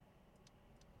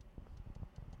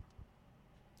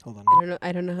Hold on.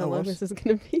 I don't know how long this is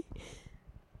gonna be. Wait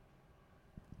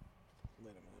a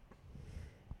minute.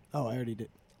 Oh, I already did.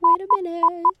 Wait a minute.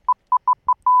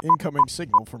 Incoming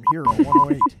signal from Hero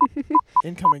 108.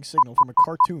 Incoming signal from a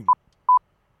cartoon.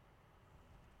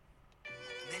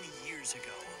 Many years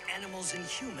ago, animals and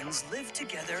humans lived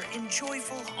together in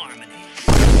joyful harmony.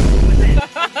 But then,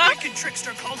 a wicked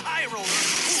trickster called High Roller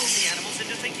fooled the animals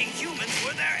into thinking humans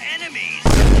were their enemies.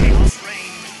 Chaos reigned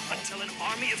until an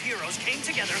army of heroes came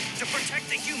together to protect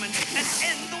the humans and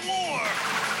end the war.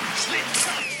 Twins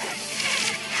Up,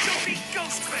 Dopey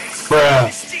Ghostface,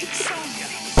 Mystique Sonya,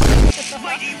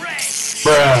 Mighty Ray.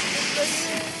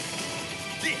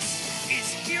 This is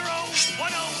Hero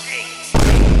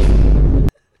 108.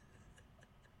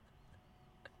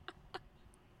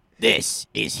 This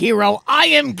is Hero I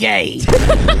Am Gay.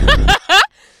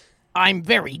 I'm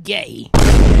very gay.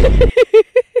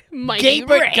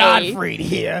 Gabriel Gottfried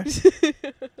here.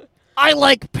 I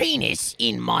like penis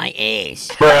in my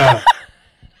ass.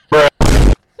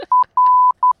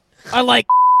 I like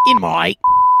in my...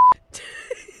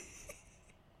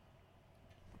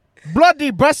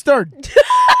 Bloody bastard!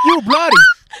 You bloody!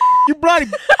 You bloody!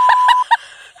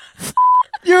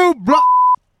 You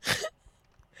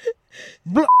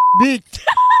bitch!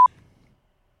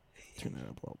 Turn that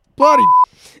up. Bloody!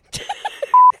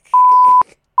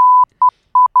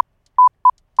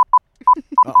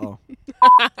 Uh-oh.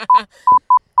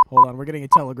 Hold on, we're getting a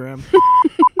telegram.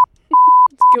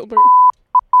 It's Gilbert.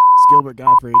 It's Gilbert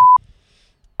Gottfried.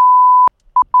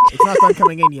 It's not done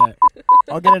coming in yet.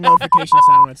 I'll get a notification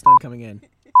sound when it's done coming in.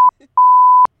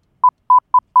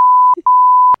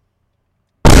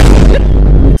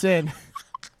 It's in.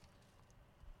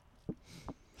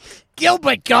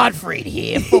 Gilbert Gottfried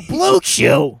here for Blue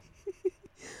Chew.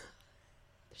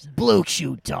 Blue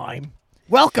Chew time.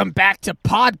 Welcome back to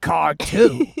Podcar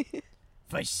 2.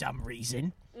 For some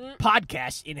reason.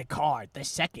 Podcast in a car the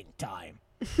second time.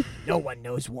 No one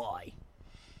knows why.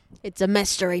 It's a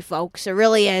mystery, folks. It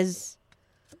really is.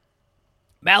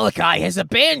 Malachi has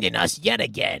abandoned us yet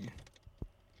again.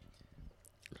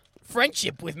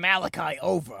 Friendship with Malachi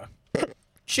over.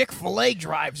 Chick-fil-A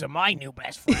drives are my new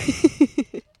best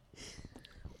friend.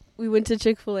 We went to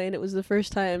Chick-fil-A, and it was the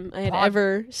first time I had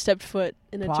ever stepped foot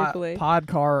in a Chick-fil-A.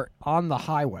 Podcar on the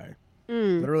highway.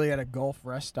 Literally at a Gulf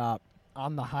rest stop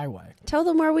on the highway. Tell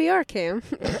them where we are, Cam.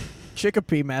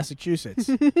 Chicopee, Massachusetts.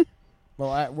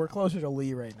 Well, we're closer to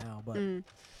Lee right now, but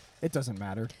it doesn't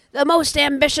matter. The most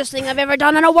ambitious thing I've ever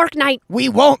done on a work night. We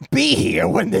won't be here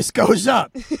when this goes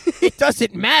up. It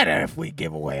doesn't matter if we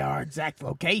give away our exact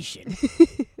location.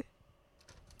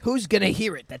 Who's going to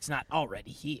hear it that's not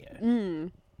already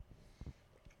here?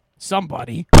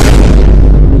 Somebody.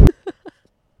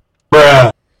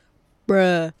 Bruh.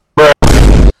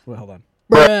 Wait, hold on.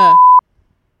 Bruh.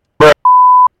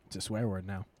 It's a swear word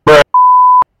now.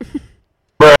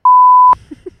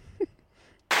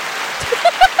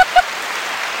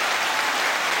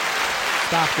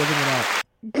 Stop giving it up.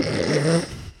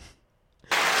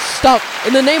 Stop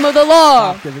in the name of the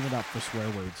law. Stop giving it up for swear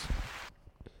words.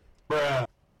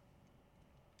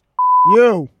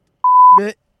 You.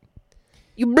 Bit.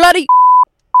 You bloody.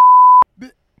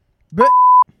 Bit.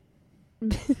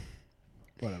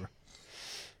 Whatever.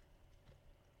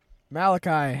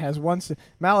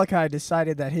 Malachi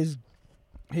decided that his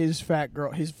fat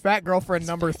girlfriend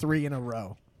number 3 in a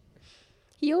row.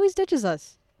 He always ditches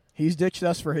us. He's ditched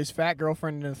us for his fat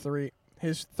girlfriend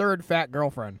his third fat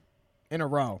girlfriend in a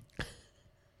row.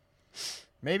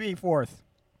 Maybe fourth.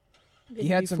 He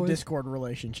had some Discord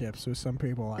relationships with some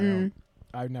people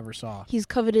I never saw. He's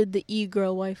coveted the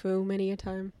e-girl waifu many a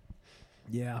time.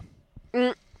 Yeah.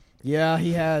 Yeah,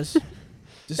 he has.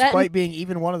 Despite being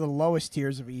even one of the lowest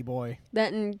tiers of e-boy.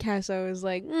 That and Casso is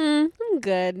like, I'm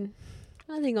good.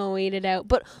 I think I'll wait it out.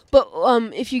 But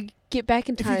if you get back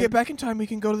in time. If you get back in time, we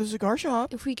can go to the cigar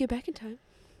shop. If we get back in time.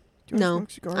 Do you want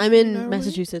to smoke cigars? I'm in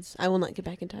Massachusetts. I will not get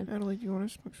back in time. Natalie, do you want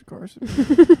to smoke cigars?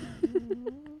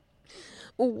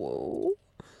 Whoa.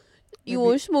 You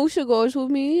want to smoke cigars with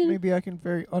me? Maybe I can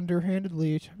very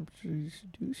underhandedly attempt to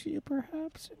seduce you,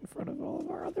 perhaps, in front of all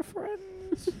of our other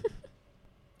friends.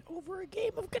 Over a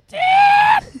game of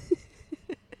Catan!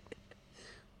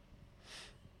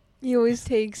 He always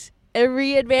takes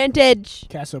every advantage.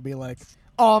 Cass will be like,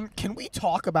 can we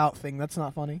talk about thing that's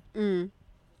not funny?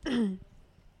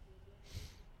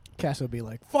 Cass will be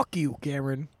like, fuck you,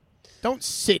 Cameron. Don't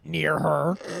sit near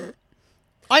her.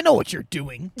 I know what you're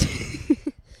doing.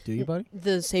 Do you, buddy?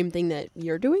 The same thing that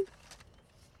you're doing?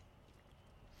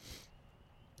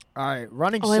 All right,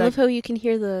 running. I love how you can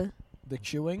hear the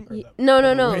chewing. Or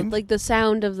no. wind? Like the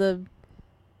sound of the.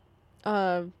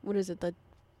 What is it? The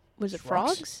Was it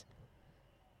Frogs? frogs?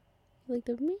 Like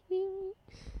the.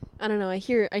 I don't know. I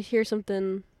hear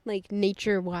something like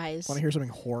nature wise. Want to hear something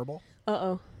horrible?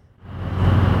 Uh oh.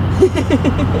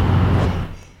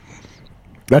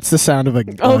 That's the sound of a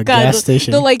Oh god. gas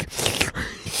station. The like.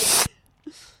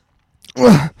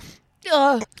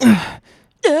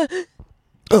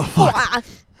 Oh fuck!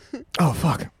 Oh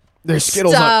fuck! There's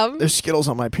Skittles. Stop. There's Skittles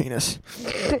on my penis.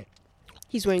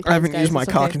 He's wearing. I haven't pants, used guys. my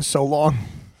It's cock okay. in so long.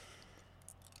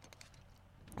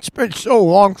 It's been so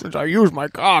long since I used my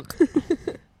cock.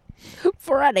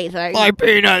 For anything. My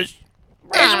penis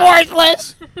is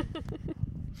worthless.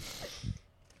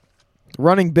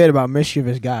 Running bit about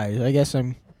mischievous guys. I guess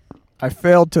I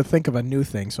failed to think of a new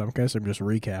thing, so I guess I'm just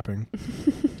recapping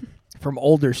from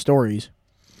older stories.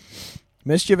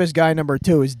 Mischievous guy number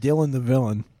 2 is Dylan the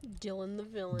villain. Dylan the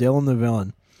villain. Dylan the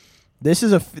villain. This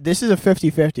is a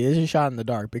 50-50. This is a shot in the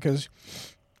dark because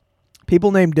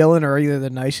people named Dylan are either the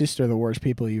nicest or the worst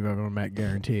people you've ever met,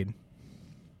 guaranteed.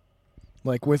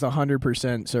 Like with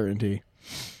 100% certainty.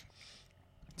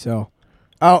 So,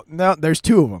 oh no, there's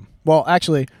 2 of them. Well,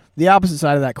 actually, the opposite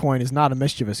side of that coin is not a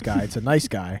mischievous guy; it's a nice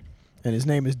guy, and his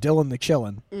name is Dylan the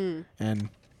Chillin'. And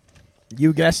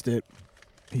you guessed it,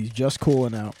 he's just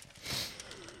cooling out.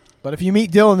 But if you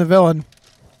meet Dylan the villain,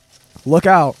 look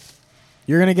out.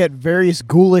 You're going to get various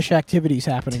ghoulish activities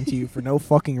happening to you for no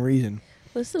fucking reason.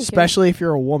 Listen, Especially if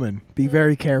you're a woman. Be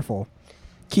very careful.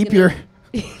 Keep You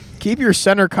know- keep your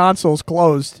center consoles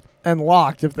closed and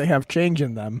locked if they have change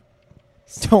in them.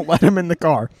 Don't let him in the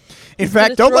car. In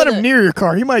fact, don't throw let him the- near your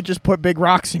car. He might just put big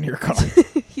rocks in your car.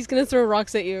 He's gonna throw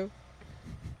rocks at you.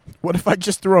 What if I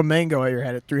just threw a mango at your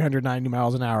head at 390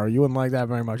 miles an hour? You wouldn't like that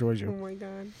very much, would Oh you? my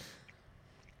god.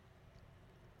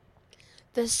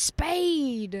 The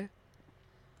spade,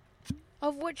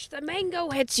 of which the mango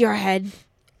hits your head.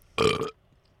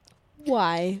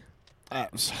 Why? I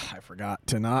forgot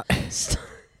to not. Stop.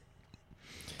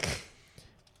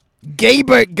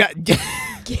 Gilbert got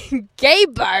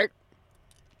Gaybert.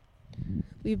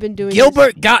 We've been doing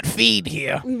Gilbert got feed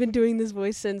here. This, we've been doing this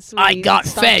voice since I we got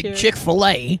stopped fed here.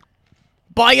 Chick-fil-A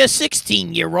by a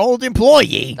 16-year-old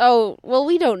employee. Oh well,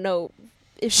 we don't know.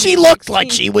 If She she's looked 16.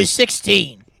 like she was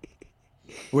 16,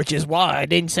 which is why I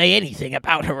didn't say anything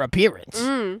about her appearance.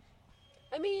 I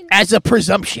mean, As a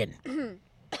presumption.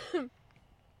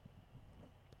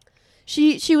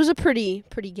 she was a pretty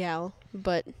gal,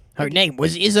 but Her name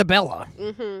was Isabella.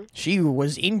 She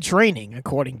was in training,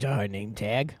 according to her name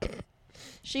tag.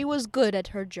 she was good at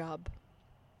her job.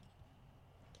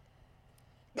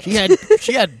 She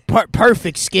had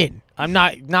perfect skin. I'm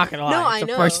not gonna lie. No, it's I the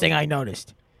know. first thing I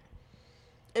noticed.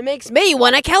 It makes me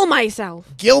want to kill myself.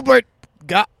 Gilbert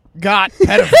got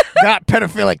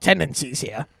pedophilic tendencies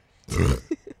here.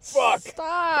 Fuck.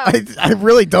 Stop. I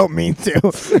really don't mean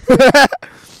to.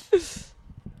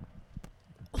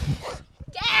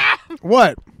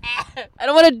 What? I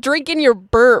don't want to drink in your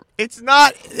burp. It's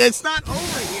not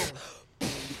over here.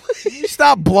 Can you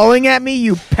stop blowing at me,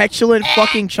 you petulant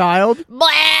fucking child? Blah.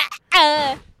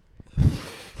 I'll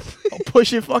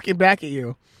push it fucking back at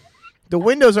you. The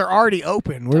windows are already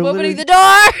open. We're I'm opening literally- the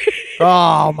door.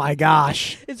 Oh my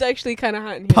gosh. It's actually kind of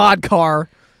hot in here. Pod car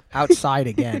outside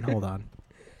again. Hold on.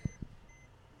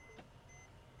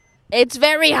 It's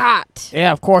very hot.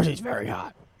 Yeah, of course it's very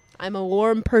hot. I'm a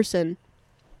warm person.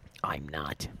 I'm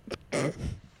not.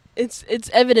 It's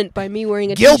evident by me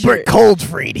wearing a Gilbert t-shirt.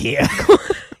 Coldfried here.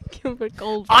 Gilbert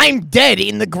Gold. I'm dead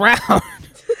in the ground.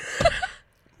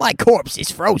 My corpse is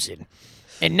frozen.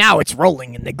 And now it's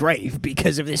rolling in the grave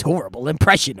because of this horrible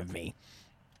impression of me.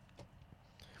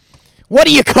 What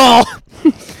do you call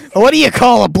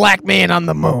a black man on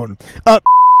the moon?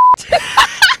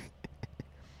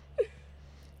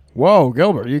 Whoa,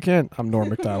 Gilbert, you can't. I'm Norm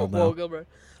McDonald now. Whoa, Gilbert.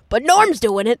 But Norm's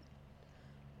doing it.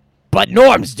 But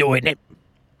Norm's doing it.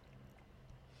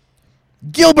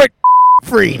 Gilbert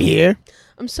Freed here.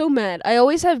 I'm so mad. I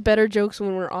always have better jokes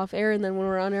when we're off air, and then when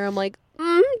we're on air, I'm like,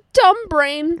 dumb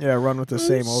brain. Yeah, run with the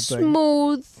same old thing.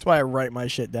 Smooth. That's why I write my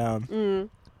shit down.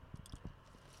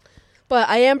 But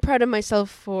I am proud of myself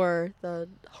for the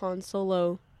Han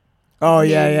Solo Oh,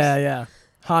 Names. yeah.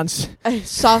 Hans.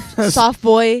 soft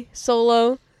boy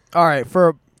solo. All right,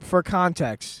 for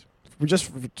context,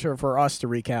 for us to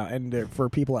recount and for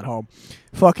people at home,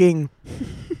 fucking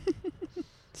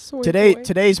Soy today. boy.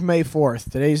 Today's May 4th.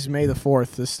 Today's May the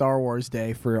 4th, the Star Wars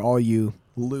Day for all you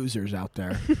losers out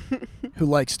there who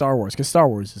like Star Wars, because Star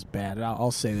Wars is bad.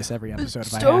 I'll say this every episode.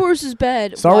 If I Star have. Wars is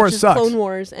bad. Star Wars Watches sucks. Clone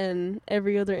Wars and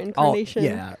every other incarnation.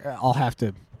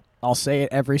 I'll say it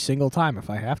every single time if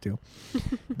I have to.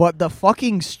 But the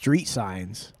fucking street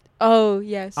signs Oh,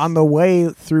 yes. on the way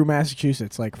through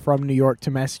Massachusetts, like from New York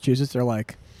to Massachusetts, they're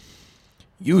like,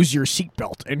 use your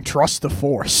seatbelt and trust the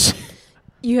force.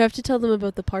 You have to tell them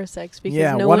about the parsecs because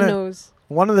Yeah, no one one of- knows.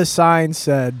 One of the signs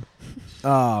said,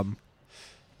 The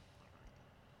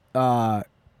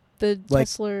like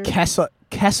Tesla.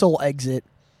 Kessel exit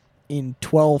in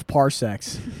 12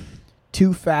 parsecs.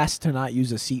 Too fast to not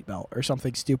use a seatbelt or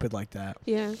something stupid like that.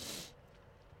 Yeah.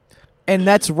 And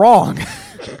that's wrong.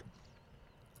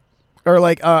 Or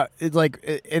like it's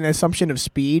like an assumption of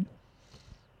speed.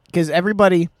 Because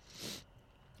everybody,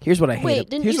 here's what I hate. Wait,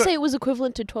 didn't you say it was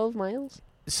equivalent to 12 miles?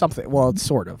 Something? Well, it's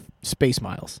sort of space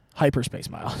miles, hyperspace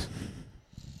miles.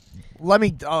 Let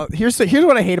me. Here's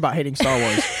what I hate about hating Star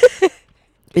Wars.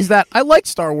 Is that I liked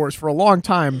Star Wars for a long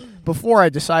time before I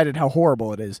decided how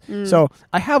horrible it is. So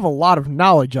I have a lot of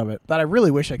knowledge of it that I really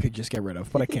wish I could just get rid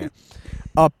of, but I can't.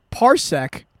 A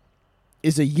parsec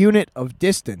is a unit of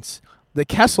distance. The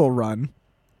Kessel Run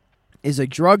is a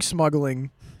drug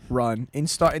smuggling run in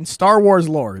Star Wars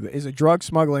lore. Is a drug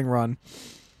smuggling run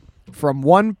from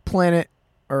one planet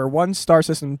or one star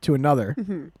system to another.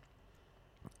 Mm-hmm.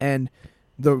 And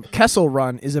the Kessel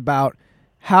Run is about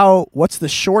what's the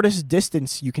shortest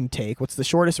distance you can take, what's the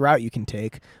shortest route you can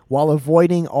take while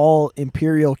avoiding all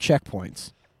Imperial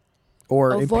checkpoints.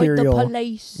 Or Avoid Imperial the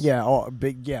police.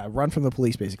 Yeah, run from the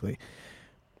police basically.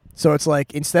 So it's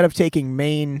like instead of taking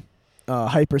main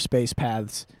hyperspace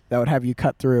paths that would have you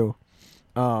cut through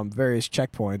various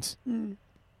checkpoints.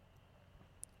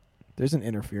 There's an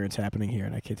interference happening here,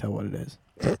 and I can't tell what it is.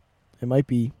 It might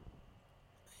be.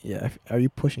 Yeah, are you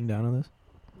pushing down on this?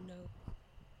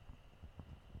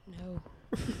 No.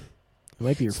 It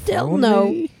might be your Still phone. no.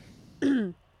 Maybe?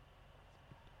 I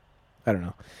don't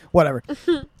know. Whatever.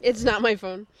 It's not my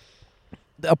phone.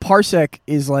 A parsec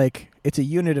is like it's a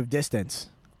unit of distance,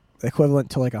 equivalent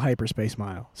to like a hyperspace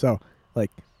mile. So, like,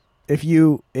 if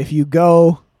you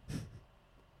go.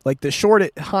 Like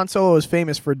Han Solo is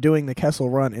famous for doing the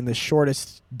Kessel Run in the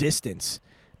shortest distance,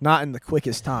 not in the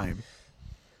quickest time.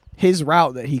 His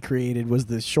route that he created was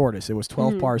the shortest. It was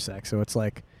 12 parsecs, so it's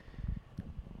like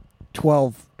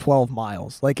 12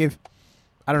 miles. Like if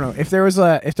there's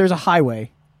a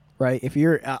highway, right? If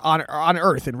you're on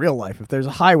Earth in real life, if there's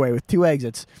a highway with two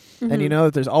exits, and you know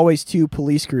that there's always two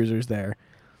police cruisers there,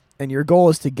 and your goal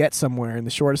is to get somewhere in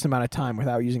the shortest amount of time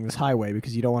without using this highway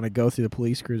because you don't want to go through the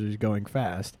police cruisers going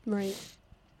fast. Right.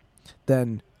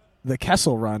 Then the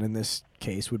Kessel Run in this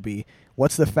case would be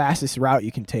what's the fastest route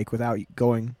you can take without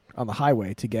going on the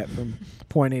highway to get from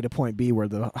point A to point B where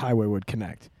the highway would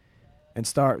connect. And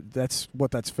that's what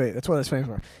that's famous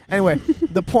for. Anyway,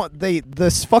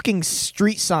 this fucking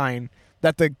street sign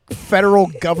that the federal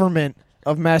government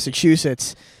of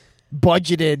Massachusetts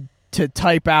budgeted to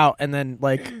type out and then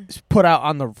like put out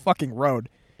on the fucking road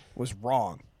was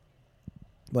wrong.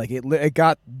 Like it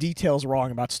got details wrong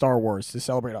about Star Wars to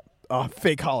celebrate a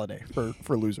fake holiday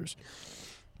for losers.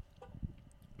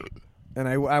 And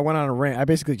I went on a rant. I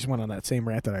basically just went on that same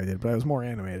rant that I did, but I was more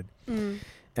animated.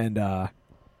 And I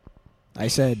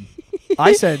said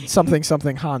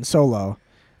something Han Solo.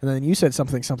 And then you said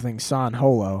something San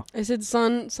Holo. I said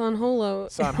San Holo.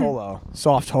 San Holo.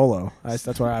 Soft Holo. That's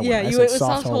what I went. Yeah, I you said went with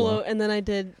Soft Holo, and then I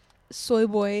did Soy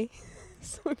Boy.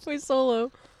 Soy Boy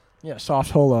Solo. Yeah, Soft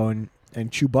Holo and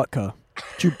Chewbutka.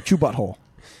 Chew butthole.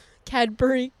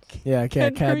 Cadbury. Yeah,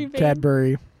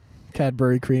 Cadbury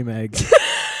cream egg.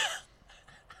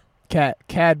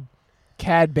 Cad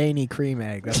Baney cream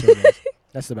egg. That's what it is.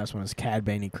 That's the best one. Is Cad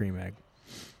Baney cream egg.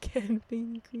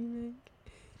 Cadbury cream egg.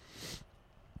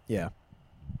 Yeah.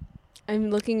 I'm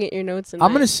looking at your notes. And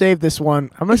I'm gonna save this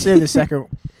one. I'm gonna save the second.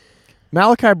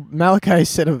 Malachi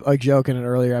said a joke in an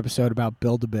earlier episode about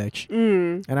Build-A-Bitch,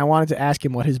 and I wanted to ask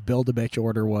him what his Build-A-Bitch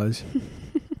order was.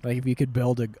 Like if you could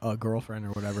build a girlfriend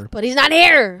or whatever. But he's not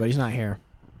here.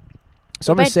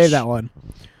 So I'm gonna save that one.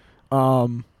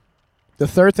 The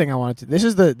third thing I wanted to. This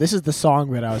is the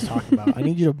song that I was talking about. I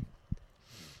need you to,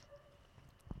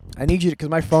 because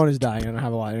my phone is dying. I don't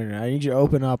have a lot of internet. I need you to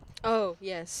open up. Oh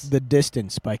yes. The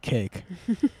Distance by Cake,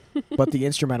 but the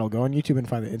instrumental. Go on YouTube and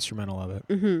find the instrumental of it.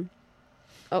 Mm-hmm.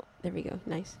 Oh, there we go.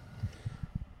 Nice.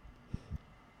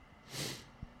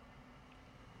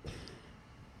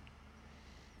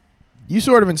 You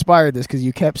sort of inspired this because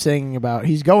you kept singing about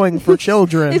he's going for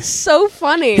children. It's so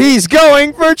funny. He's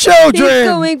going for children. He's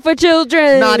going for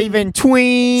children. Not even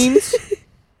tweens.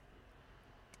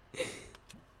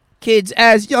 Kids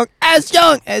as young as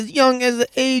the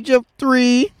age of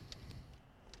 3.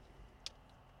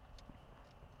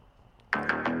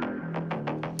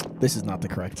 This is not the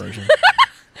correct version.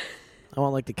 I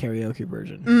want like the karaoke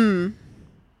version.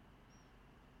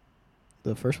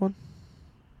 The first one?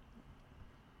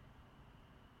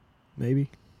 Maybe.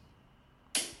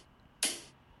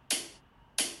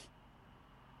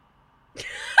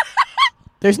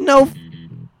 There's no.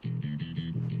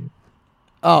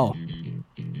 Oh.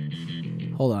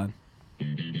 Hold on.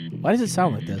 Why does it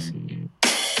sound like this?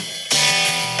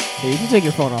 Yeah, you can take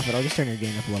your phone off it. I'll just turn your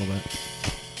gain up a little bit.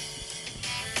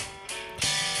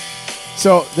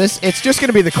 So it's just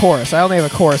gonna be the chorus. I only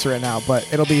have a chorus right now, but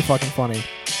it'll be fucking funny.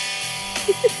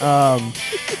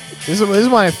 This is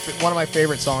one of my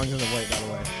favorite songs in the way, by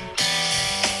the way.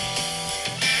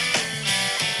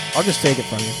 I'll just take it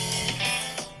from you.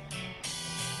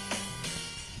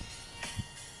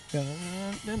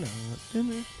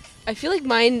 I feel like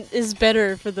mine is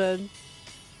better for the.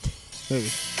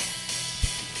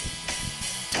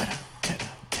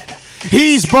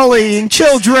 He's bullying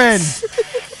children.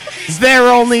 They're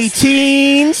only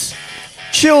teens.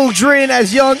 Children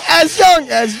as young as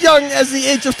the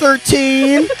age of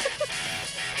 13.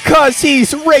 Cause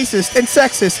he's racist and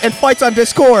sexist and fights on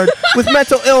Discord with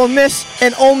mental illness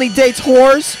and only dates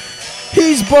whores.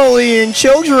 He's bullying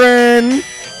children.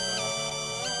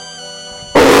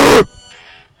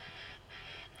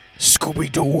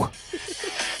 Scooby-Doo.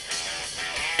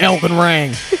 Elden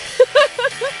Ring.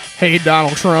 Hey,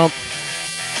 Donald Trump.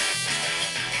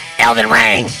 Elden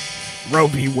Ring. Roe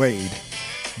v. Wade.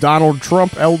 Donald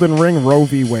Trump, Elden Ring, Roe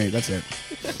v. Wade. That's it.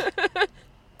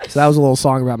 So that was a little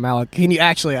song about Malik. Can you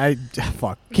actually,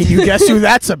 fuck. Can you guess who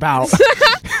that's about?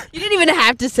 You didn't even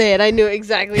have to say it. I knew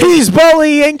exactly. He's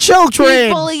bullying children.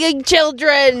 He's bullying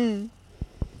children.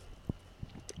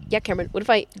 Yeah, Cameron, what if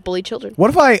I bully children? What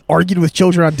if I argued with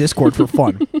children on Discord for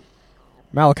fun?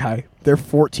 Malachi, they're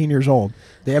 14 years old.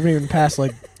 They haven't even passed,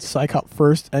 like,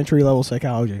 first entry-level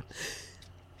psychology.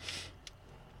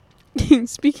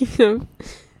 Speaking of...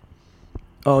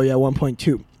 Oh, yeah,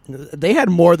 1.2. They had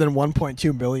more than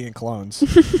 1.2 billion clones.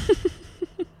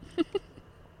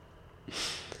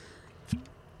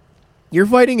 You're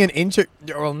fighting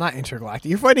not intergalactic.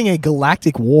 You're fighting a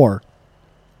galactic war.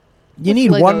 You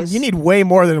need Legos. You need way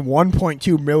more than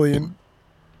 1.2 million.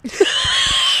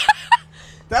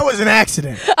 That was an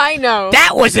accident. I know.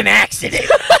 That was an accident.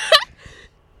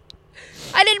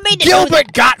 I didn't mean to do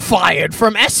Gilbert got fired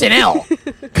from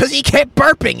SNL because he kept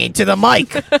burping into the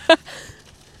mic.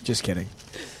 Just kidding.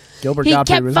 Gilbert He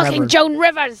Gottfried kept was fucking never. Joan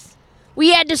Rivers.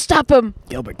 We had to stop him.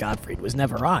 Gilbert Gottfried was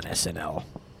never on SNL.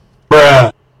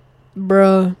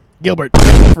 Bruh. Gilbert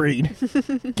Gottfried.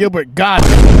 Gilbert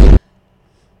Gottfried.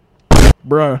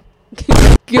 Bruh.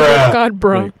 Gilbert God,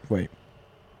 bro. Wait.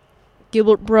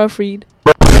 Gilbert Brufried.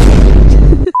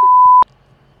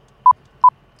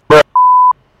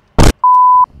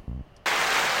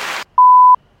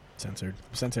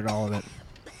 Censored all of it.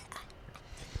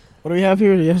 What do we have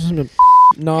here? Do you have some?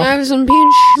 No. I have some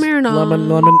peach Smirnoff. Lemon.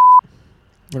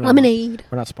 Lemonade.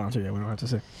 We're not sponsored yet. We don't have to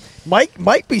say.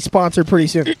 Might be sponsored pretty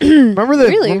soon. Remember the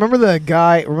Really? Remember the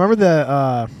guy? Remember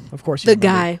the? Of course. You The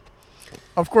remember. guy.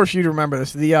 Of course you'd remember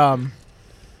this. The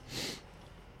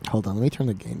Hold on. Let me turn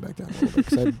the gain back down a little bit.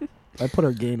 'Cause I put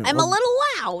our gain. I'm a little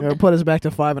loud. Yeah, put us back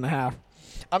to 5.5.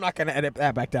 I'm not gonna edit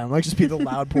that back down. It might just be the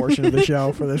loud portion of the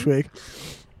show for this week.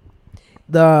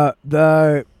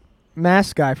 The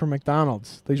mask guy from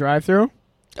McDonald's, the drive-thru.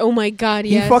 Oh my god,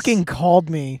 yes. He fucking called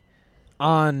me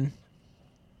on.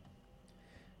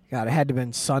 God, it had to have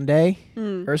been Sunday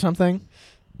or something.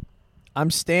 I'm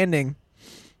standing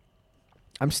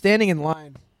in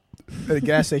line at a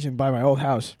gas station by my old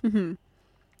house in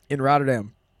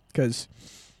Rotterdam because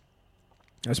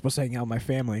I was supposed to hang out with my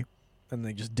family, and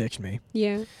they just ditched me.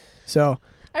 Yeah. So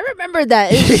I remember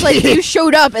that. It's just like you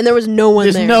showed up and there was no one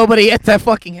there's there. nobody at that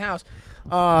fucking house.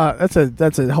 That's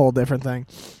a whole different thing.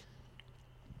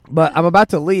 But I'm about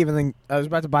to leave, and then I was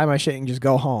about to buy my shit and just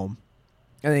go home.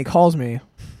 And then he calls me.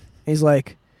 He's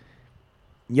like,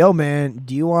 "Yo, man,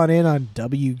 do you want in on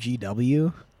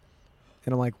WGW?"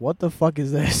 And I'm like, "What the fuck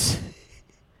is this?"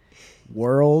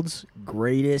 World's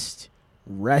greatest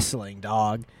wrestling,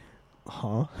 dog.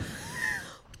 Huh?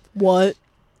 What?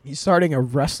 He's starting a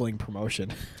wrestling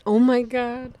promotion. Oh my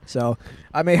god. So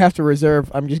I may have to reserve.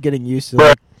 I'm just getting used to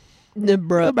it.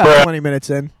 Bruh. About 20 minutes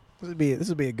in. This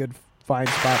would be a good fine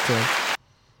spot to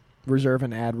reserve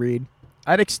an ad read.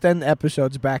 I'd extend the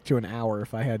episodes back to an hour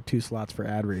if I had 2 slots for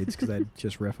ad reads because I'd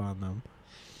just riff on them.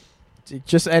 It's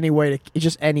just any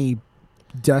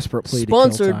desperate plea to kill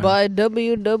Sponsored time. by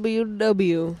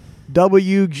WWW.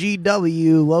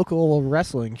 WGW local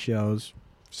wrestling shows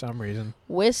for some reason.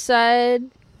 West Side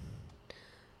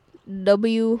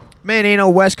W. Man, ain't no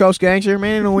West Coast gangster.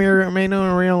 Man, ain't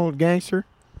no real gangster.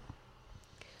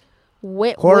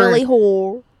 Wet Corey. Willie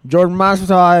Whore. Jordan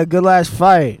Masvidal had a good last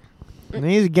fight. And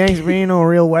he's a gangster, but he ain't no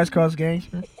real West Coast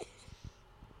gangster.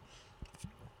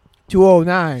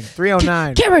 209,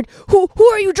 309. Cameron, who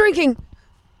are you drinking?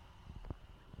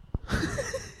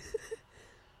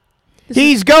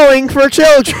 He's going for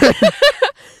children.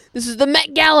 This is the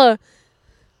Met Gala.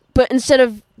 But instead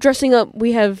of dressing up,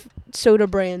 we have soda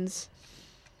brands.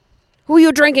 Who are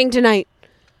you drinking tonight?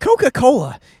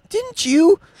 Coca-Cola. Didn't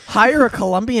you hire a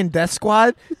Colombian death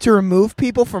squad to remove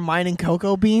people from mining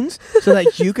cocoa beans so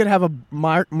that you could have a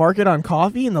market on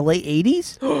coffee in the late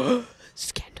 80s?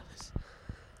 Scandalous.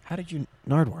 How did you...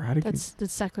 Nardwar, how did you...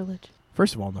 That's sacrilege.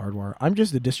 First of all, Nardwar, I'm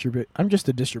just a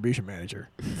distribution manager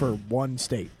for one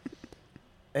state.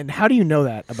 And how do you know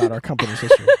that about our company's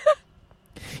history?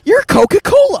 You're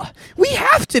Coca-Cola. We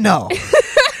have to know.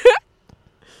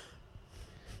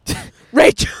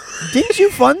 Rachel. Didn't you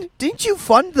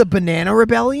fund the banana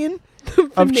rebellion?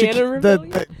 Banana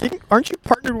rebellion? Aren't you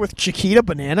partnered with Chiquita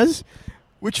Bananas,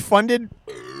 which funded?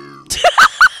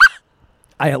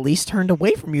 I at least turned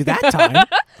away from you that time.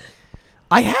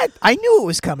 I knew it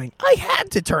was coming. I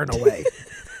had to turn away.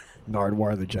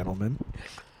 Nardwar the gentleman.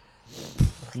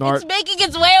 It's making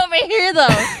its way over here, though.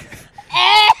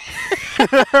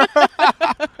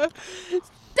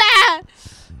 Stop!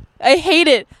 I hate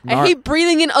it. I hate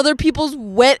breathing in other people's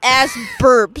wet-ass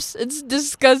burps. It's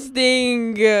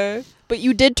disgusting. But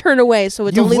you did turn away, so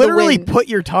it's You've only literally the wind. put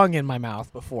your tongue in my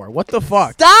mouth before. What the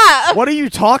fuck? Stop! What are you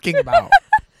talking about?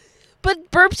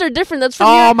 But burps are different. That's from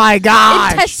Oh your my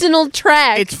god! intestinal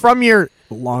tract. It's from your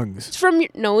lungs. It's from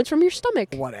your stomach.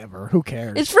 Whatever. Who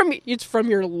cares? It's from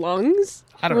your lungs.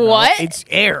 I don't know. What? It's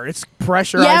air. It's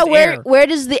pressurized Yeah, air. where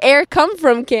does the air come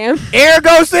from, Cam? Air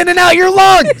goes in and out your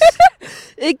lungs.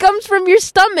 It comes from your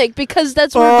stomach because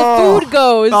that's where the food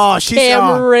goes. Oh, she's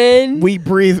Cameron. We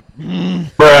breathe.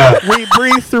 We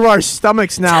breathe through our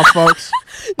stomachs now, folks.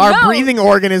 Our No. breathing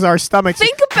organ is our stomachs.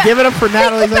 Think about- Give it up for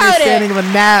Natalie's about understanding of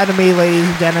anatomy, ladies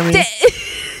and gentlemen.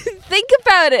 Think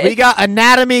about it. We got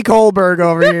Anatomy Kohlberg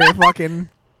over here, fucking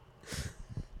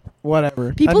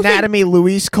whatever. People think- Anatomy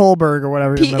Louise Kohlberg or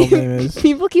whatever your middle name is.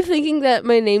 People keep thinking that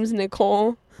my name's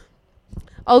Nicole.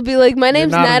 I'll be like, my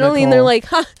name's not a Natalie, and they're Nicole. like,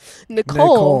 huh,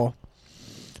 Nicole.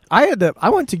 I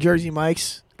went to Jersey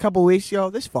Mike's a couple weeks ago.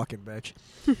 This fucking bitch.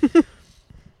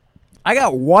 I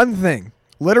got one thing.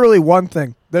 Literally one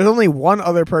thing. There's only one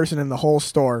other person in the whole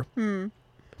store.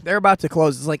 They're about to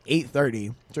close. It's like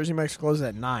 8:30. Jersey Mike's closes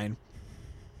at 9.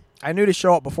 I knew to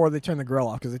show up before they turn the grill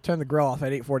off because they turn the grill off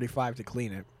at 8:45 to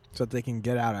clean it so that they can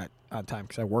get out on time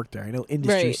because I work there. I know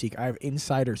industry Right. secret. I have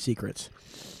insider secrets.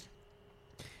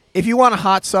 If you want a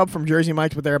hot sub from Jersey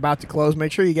Mike's but they're about to close,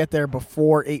 make sure you get there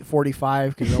before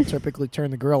 8:45 because they'll typically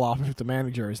turn the grill off if the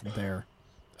manager isn't there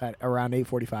at around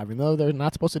 8:45. Even though they're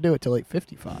not supposed to do it till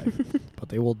 8:55, but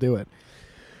they will do it.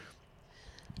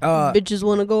 Bitches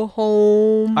want to go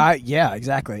home. Yeah,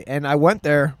 exactly. And I went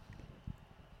there,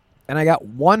 and I got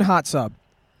one hot sub.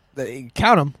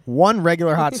 Count them. One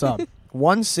regular hot sub.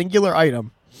 One singular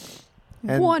item.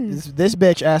 And One. This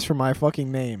bitch asked for my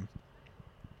fucking name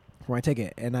for my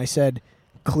ticket, and I said,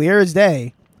 clear as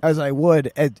day, as I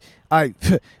would.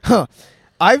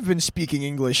 I've been speaking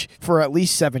English for at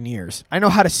least 7 years. I know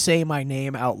how to say my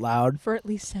name out loud. For at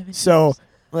least 7 So, years.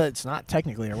 well, it's not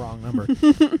technically a wrong number.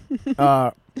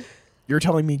 You're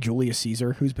telling me Julius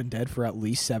Caesar, who's been dead for at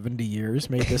least 70 years,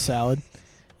 made this salad?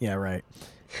 Yeah, right.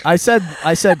 I said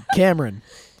Cameron.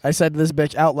 I said to this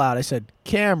bitch out loud. I said,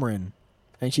 Cameron.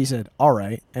 And she said, all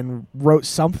right, and wrote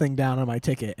something down on my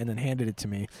ticket and then handed it to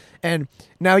me. And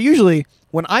now usually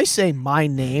when I say my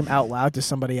name out loud to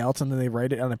somebody else and then they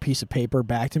write it on a piece of paper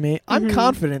back to me, I'm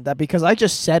confident that because I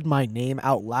just said my name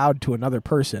out loud to another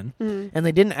person and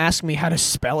they didn't ask me how to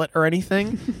spell it or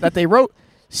anything, that they wrote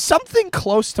something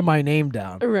close to my name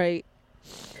down. Right.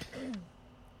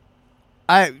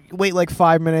 I wait like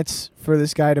 5 minutes for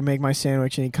this guy to make my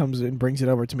sandwich, and he comes and brings it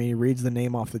over to me. He reads the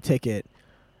name off the ticket,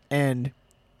 and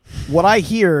what I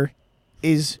hear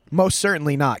is most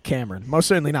certainly not Cameron. Most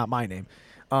certainly not my name.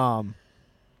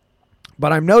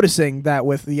 But I'm noticing that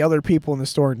with the other people in the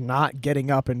store not getting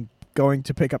up and going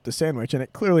to pick up the sandwich, and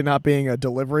it clearly not being a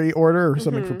delivery order or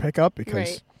something for pickup, because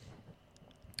Right.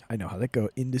 I know how that goes.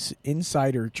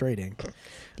 Insider trading.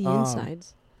 The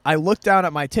insides. I look down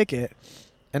at my ticket,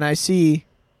 and I see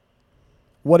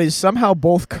what is somehow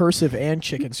both cursive and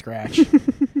chicken scratch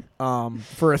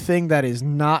for a thing that is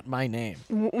not my name.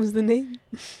 What was the name?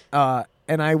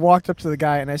 And I walked up to the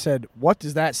guy, and I said, what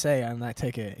does that say on that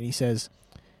ticket? And he says,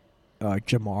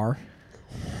 Jamar.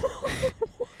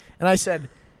 And I said,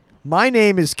 my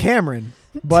name is Cameron,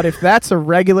 but if that's a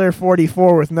regular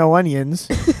 44 with no onions,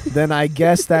 then I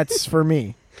guess that's for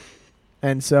me.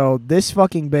 And so this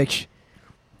fucking bitch,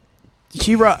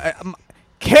 she wrote,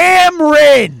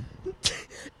 Cameron!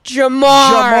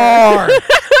 Jamar.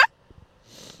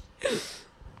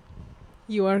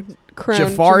 You are crowned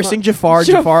Jafar, sing Jafar,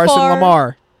 Jafar, sing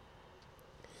Lamar.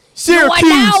 Syracuse!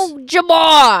 You are now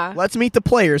Jamar. Let's meet the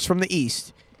players from the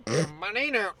East.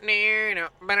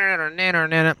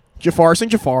 Jafar, sing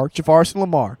Jafar, Jafar, sing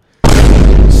Lamar.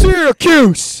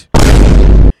 Syracuse!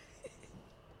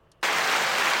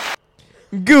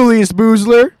 Julius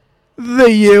Boozler,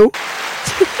 the U.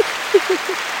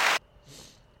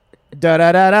 Da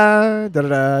da da da da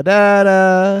da da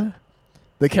da.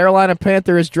 The Carolina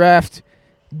Panthers draft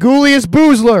Julius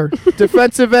Boozler,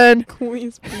 defensive end.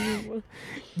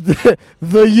 The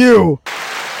U.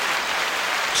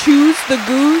 Choose the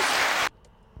goose.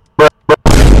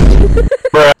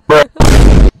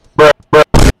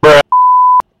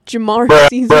 Jamar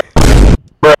Caesar.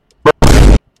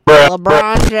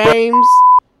 LeBron James.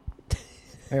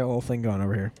 I got a little thing going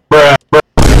over here.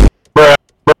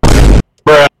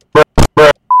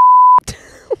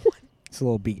 It's a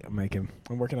little beat I'm making.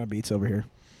 I'm working on beats over here.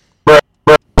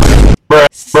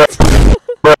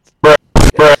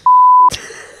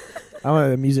 I'm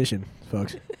a musician,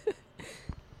 folks.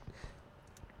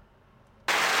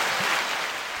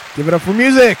 Give it up for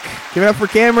music. Give it up for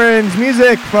Cameron's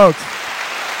music, folks.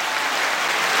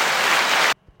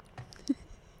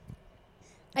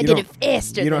 I did it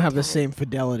faster. You don't than have the Tom. same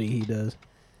fidelity he does.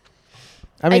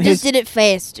 I just did it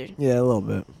faster. Yeah, a little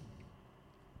bit.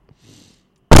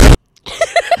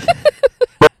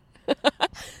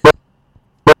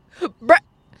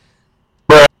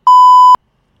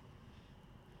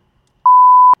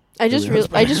 I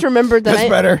just remembered that That's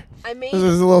better. I made This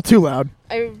is a little too loud.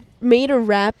 I made a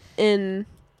rap in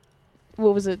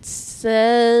what was it?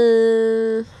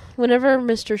 Whenever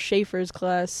Mr. Schaefer's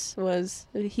class was,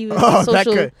 he was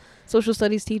a social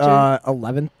studies teacher.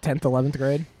 10th, 11th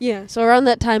grade. Yeah, so around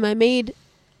that time I made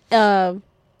a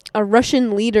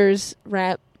Russian leaders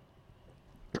rap.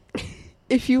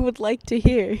 If you would like to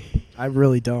hear. I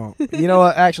really don't. You know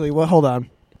what? Actually, well, hold on.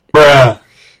 Yeah,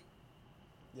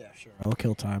 sure. I'll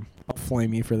kill time. I'll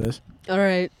flame you for this. All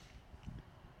right.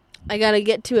 I gotta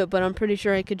get to it, but I'm pretty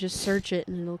sure I could just search it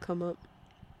and it'll come up.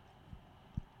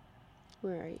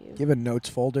 Where are you? You have a notes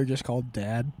folder just called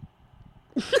Dad?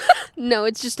 No,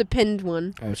 it's just a pinned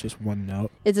one. Oh, it's just one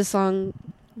note. It's a song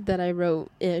that I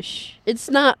wrote-ish. It's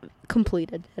not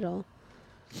completed at all.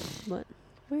 But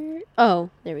where? Oh,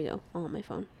 there we go. All on my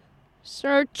phone.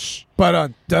 Search.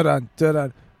 Ba-dun, da-dun,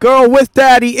 da-dun. Girl with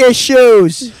daddy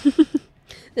issues.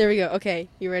 There we go. Okay,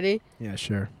 you ready? Yeah,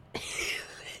 sure.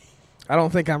 I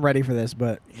don't think I'm ready for this,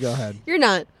 but go ahead. You're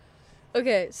not.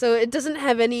 Okay, so it doesn't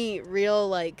have any real,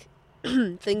 like,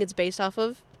 thing it's based off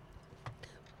of.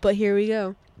 But here we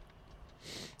go.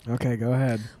 Okay, go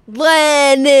ahead.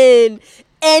 Lenin,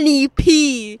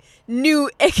 NEP,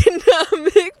 new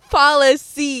economic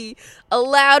policy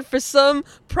allowed for some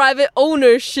private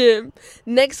ownership.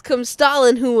 Next comes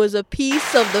Stalin, who was a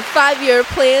piece of the 5-year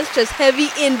plan's just heavy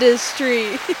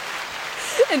industry.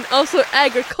 And also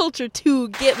agriculture to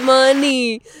get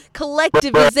money.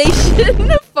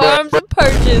 Collectivization of farms and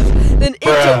purchase. Then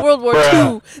into World War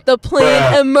II, the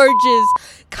plan emerges.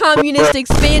 Communist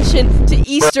expansion to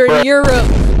Eastern Europe.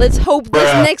 Let's hope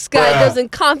this next guy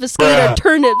doesn't confiscate our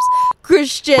turnips.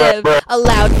 Khrushchev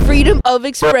allowed freedom of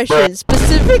expression,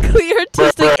 specifically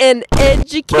artistic and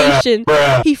education.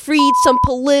 He freed some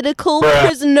political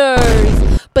prisoners.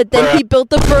 But then he built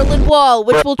the Berlin Wall,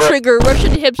 which will trigger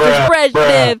Russian hipsters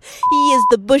Brezhnev. He is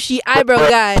the bushy eyebrow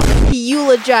guy. He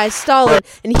eulogized Stalin,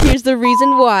 and here's the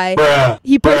reason why.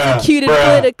 He persecuted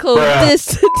political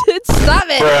dissidents. Stop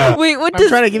it! Wait, what does... I'm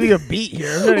trying to give you a beat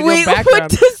here. I'm trying to Wait, go what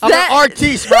background. does I'm that... an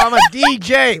artiste, bro. I'm a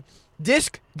DJ,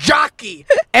 disc jockey,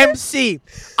 MC.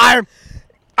 I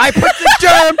put the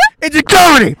germ into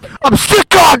comedy. I'm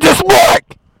sick on this work.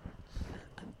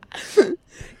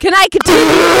 Can I continue?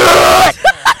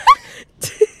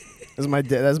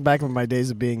 That's back in my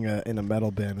days of being in a metal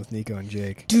band with Nico and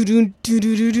Jake.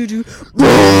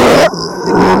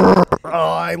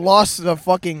 Oh, I lost the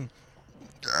fucking...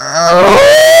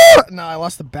 No, I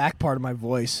lost the back part of my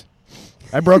voice.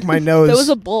 I broke my nose. That was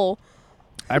a bull.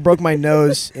 I broke my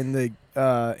nose in the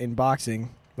in boxing,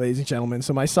 ladies and gentlemen.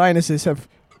 So my sinuses have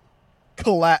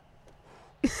collapsed.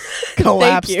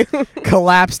 Thank you.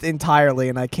 Collapsed entirely,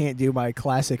 and I can't do my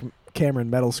classic Cameron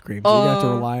metal scream. So you have to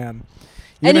rely on.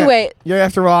 Anyway, you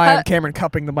have to rely on Cameron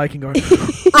cupping the mic and going.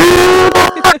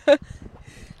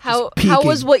 How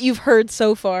was what you've heard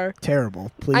so far?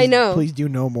 Terrible. Please, I know. Please do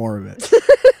no more of it.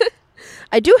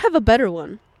 I do have a better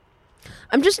one.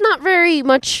 I'm just not very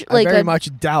much like. I very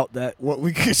much doubt that what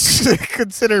we could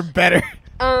consider better.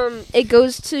 It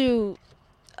goes to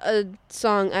a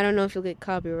song. I don't know if you'll get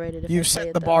copyrighted. If I You play set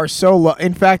it, the though. bar so low.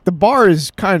 In fact, the bar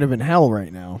is kind of in hell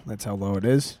right now. That's how low it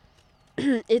is.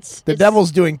 It's The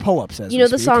devil's doing pull-ups as You know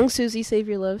we the speak. song "Susie Save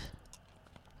Your Love."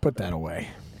 Put that away.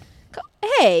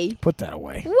 Hey, Put that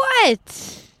away.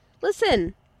 what?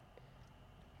 Listen.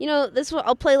 You know this one.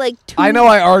 I'll play like 2. I know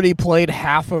I already played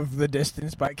half of The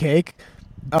Distance by Cake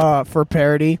for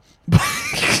parody.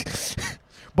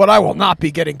 But I will not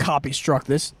be getting copy struck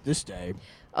this day.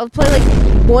 I'll play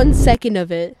like 1 second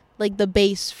of it, like the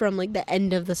bass from like the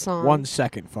end of the song. 1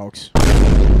 second, folks.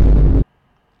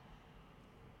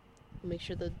 Make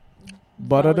sure the.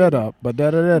 Buttered it up.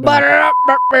 Buttered it up. Butter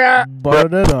up.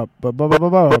 Buttered it up.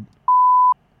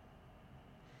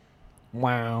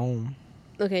 Wow.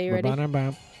 Okay, you ready?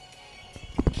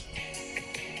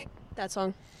 That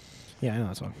song. Yeah, I know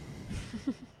that song.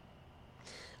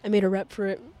 I made a rep for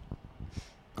it.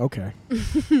 Okay.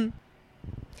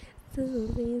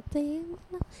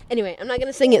 Anyway, I'm not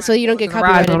gonna sing it so you don't get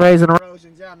copyrighted. Raising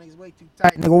erosions, y'all niggas way too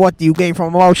tight. Nigga, what do you gain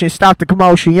from emotion? Stop the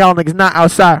commotion, y'all niggas not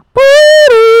outside.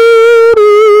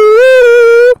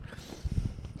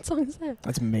 What song is that?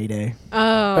 That's Mayday.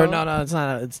 Oh. Or no, it's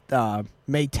not. It's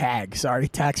Maytag. Sorry,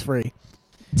 tax free.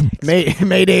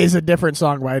 Mayday is a different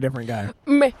song by a different guy.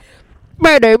 Murder.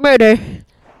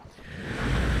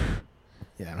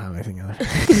 Yeah, I don't have anything else.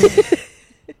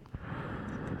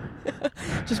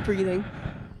 Just breathing.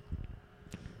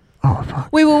 Oh fuck.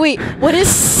 Wait. What if?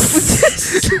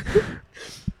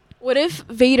 What if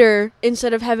Vader,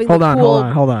 instead of having Hold the on, cool,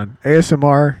 hold on.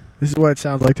 ASMR. This is what it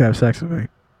sounds like to have sex with me.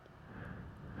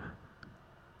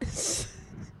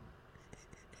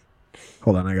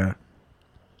 Hold on, I got it.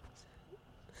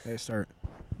 Hey, start.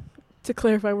 To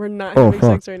clarify, we're not Oh, having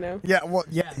fuck. sex right now. Yeah, well,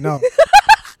 yeah, no.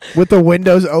 With the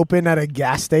windows open at a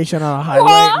gas station on a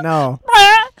highway? No.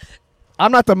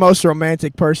 I'm not the most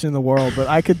romantic person in the world, but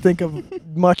I could think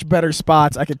of much better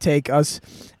spots I could take us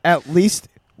at least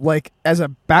like as a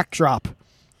backdrop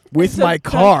with my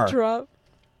car. Backdrop.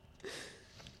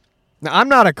 Now,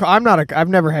 I've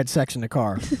never had sex in a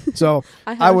car. So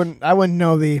I I have. wouldn't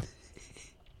know the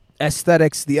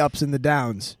aesthetics, the ups and the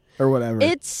downs or whatever.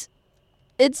 It's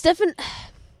It's definitely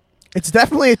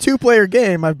a 2-player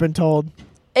game, I've been told.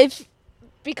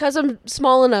 Because I'm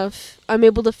small enough, I'm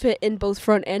able to fit in both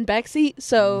front and back seat.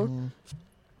 So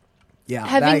Yeah,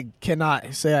 Having- I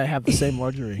cannot say I have the same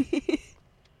luxury.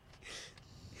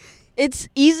 it's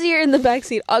easier in the back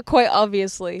seat, quite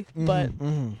obviously. But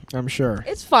I'm sure.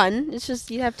 it's fun. It's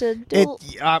just you have to do,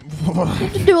 you have to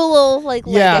Yeah, do a little like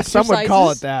leg some would call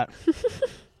it exercises. that.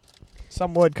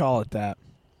 Some would call it that.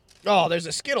 Oh, there's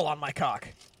a Skittle on my cock.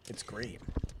 It's green.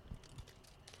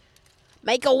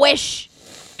 Make a wish.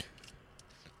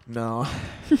 No.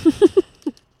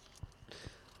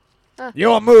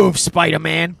 Your move,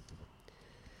 Spider-Man.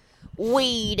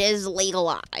 Weed is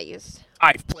legalized.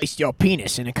 I've placed your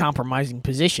penis in a compromising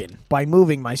position by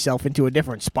moving myself into a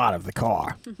different spot of the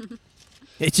car.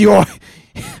 It's your...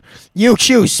 You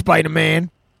choose,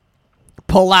 Spider-Man.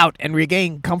 Pull out and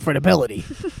regain comfortability,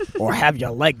 or have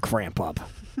your leg cramp up.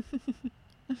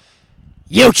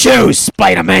 You choose,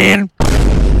 Spider-Man.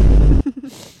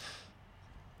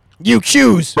 You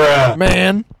choose,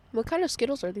 man. What kind of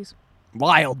Skittles are these?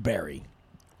 Wild berry.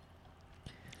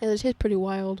 Yeah, they taste pretty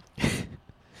wild.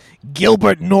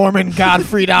 Gilbert Norman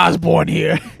Gottfried Osborne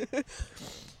here.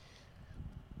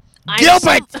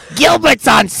 Gilbert's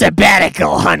on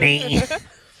sabbatical, honey.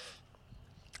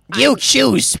 You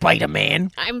choose,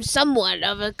 Spider-Man. I'm somewhat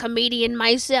of a comedian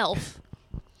myself.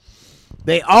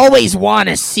 They always want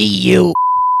to see you.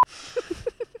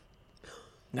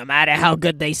 No matter how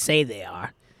good they say they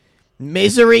are.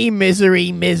 Misery,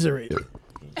 misery, misery.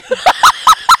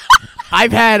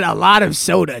 I've had a lot of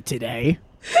soda today.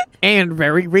 And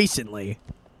very recently.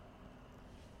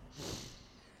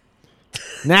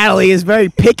 Natalie is very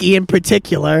picky in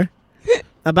particular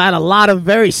about a lot of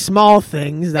very small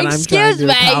things that I'm trying Excuse to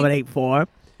me. accommodate for.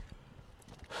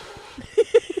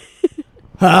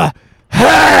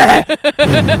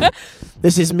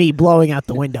 This is me blowing out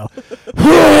the window.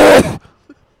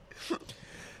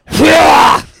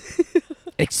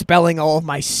 Expelling all of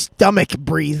my stomach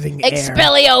breathing air.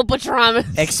 Expelio Patramus.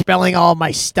 Expelling all my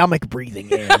stomach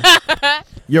breathing air.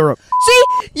 You're a See,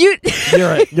 you.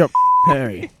 You're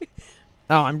Harry.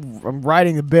 Oh, I'm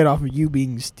riding the bit off of you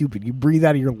being stupid. You breathe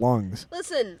out of your lungs.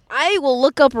 Listen, I will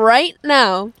look up right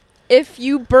now if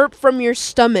you burp from your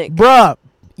stomach. Bruh,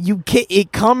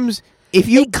 it comes if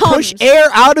you It push comes. air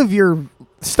out of your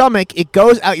stomach, it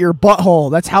goes out your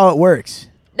butthole. That's how it works.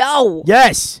 No.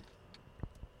 Yes.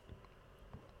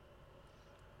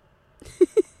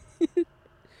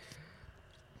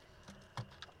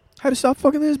 I had to stop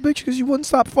fucking this bitch because you wouldn't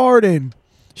stop farting.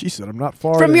 She said, I'm not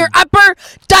farting. From your upper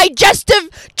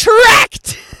digestive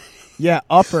tract. Yeah,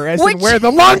 upper, as Which- in where the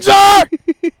lungs are!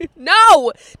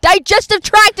 No, digestive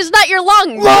tract is not your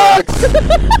lungs. Lungs!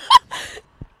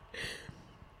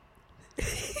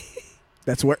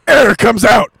 That's where air comes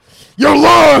out! Your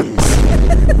lungs!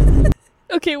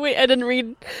 Okay, wait, I didn't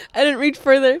read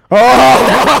further.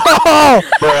 Oh!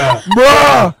 Bruh!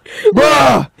 Bruh!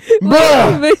 Bruh!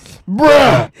 Bruh!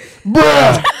 Bruh!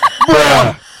 Bruh!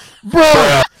 Bruh!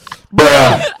 Bruh!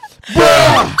 Bruh!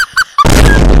 Bruh!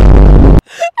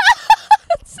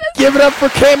 Give it up for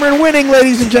Cameron winning,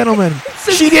 ladies and gentlemen.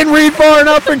 She didn't read far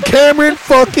enough and Cameron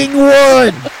fucking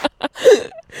won.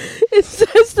 It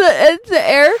says the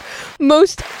air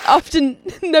most often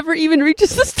never even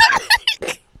reaches the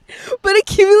stomach, but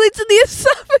accumulates in the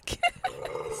esophagus.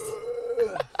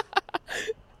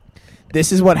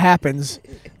 This is what happens.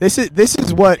 This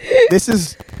is what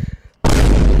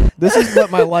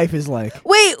my life is like.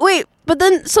 Wait, but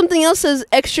then something else says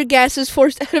extra gas is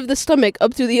forced out of the stomach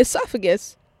up through the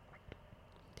esophagus.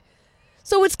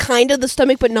 So it's kind of the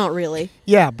stomach, but not really.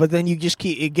 Yeah, but then you just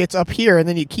it gets up here and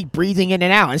then you keep breathing in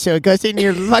and out. And so it goes in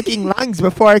your fucking lungs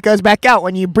before it goes back out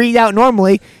when you breathe out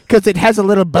normally because it has a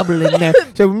little bubble in there.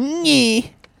 So, nyeh.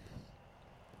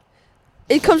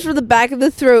 It comes from the back of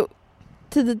the throat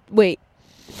to the... Wait.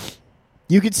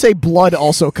 You could say blood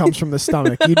also comes from the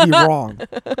stomach. You'd be wrong.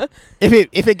 If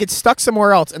it gets stuck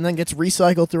somewhere else and then gets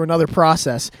recycled through another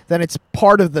process, then it's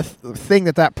part of the thing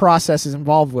that process is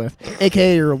involved with,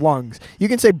 aka your lungs. You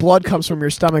can say blood comes from your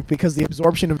stomach because the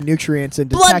absorption of nutrients and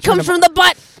Blood comes from the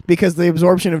butt! because the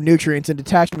absorption of nutrients and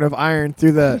detachment of iron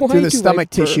through the Why through the do I stomach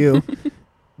burp? ttisk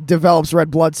develops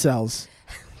red blood cells.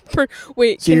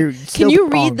 Wait, So you're can still you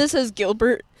wrong. read this as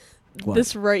Gilbert? What?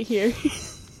 This right here.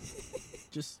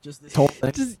 Just this whole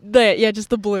thing. just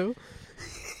the blue.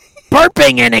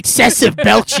 Burping and excessive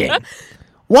belching.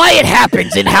 Why it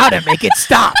happens and how to make it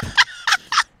stop.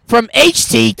 From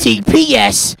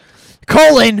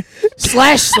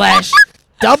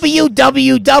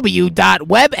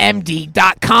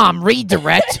https://www.webmd.com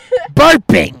redirect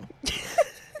burping.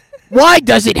 Why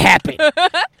does it happen?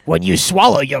 When you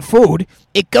swallow your food,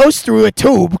 it goes through a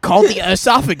tube called the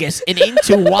esophagus and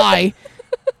into Y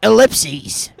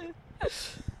ellipses.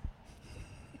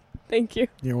 Thank you.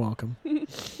 You're welcome.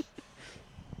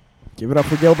 Give it up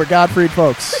for Gilbert Gottfried,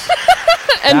 folks.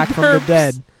 And Back from the burps.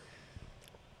 dead.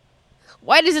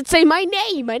 Why does it say my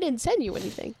name? I didn't send you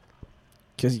anything.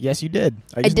 Because yes, you did.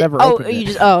 I just did- never oh, opened it. you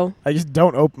just I just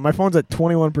don't open. My phone's at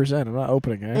 21%. I'm not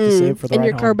opening it. I have to save it for the and ride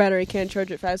your car home. battery can't charge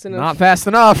it fast enough. Not fast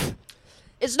enough.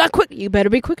 It's not quick. You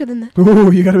better be quicker than that.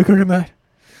 Ooh, you gotta be quicker than that.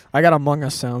 I got Among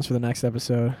Us sounds for the next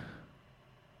episode.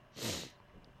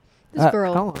 This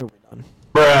girl. How long have we done?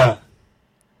 Bruh.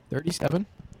 37.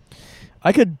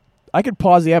 I could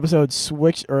pause the episode,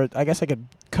 switch, or I guess I could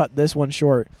cut this one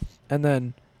short, and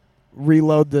then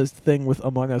reload this thing with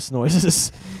Among Us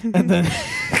noises, and then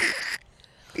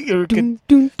you could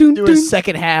do a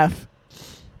second half.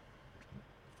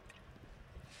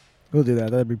 We'll do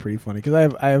that. That'd be pretty funny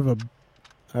because I have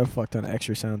a fuck ton of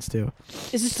extra sounds too.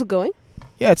 Is this still going?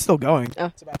 Yeah, it's still going. Oh.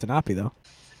 It's about to not be though.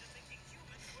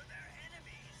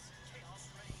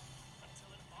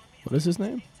 What is his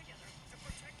name?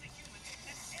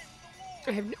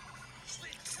 I have no...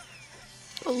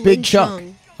 Oh, Big Lin Chuck.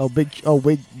 Chung.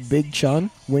 Big Chun,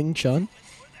 Wing Chun.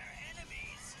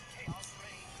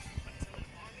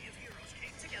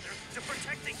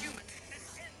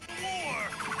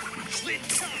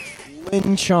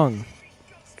 Lin Chung.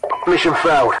 Mission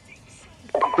failed.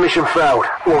 Mission failed.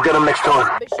 We'll get him next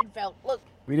time. Mission failed. Look,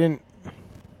 We didn't.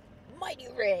 Mighty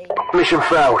Ray. Mission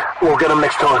failed. We'll get him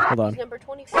next time. Hold on. Number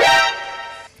 24.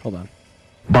 Hold on.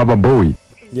 Baba Booey.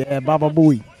 Yeah, Baba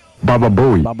Booey. Baba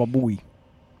Booey. Baba Booey.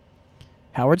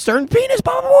 Howard Stern penis,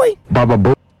 Baba Booey. Baba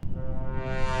Booey.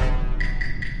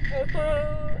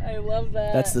 I love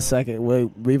that. That's the second.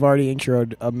 We've already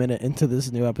introed a minute into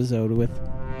this new episode with.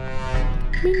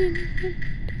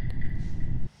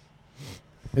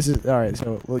 This is all right.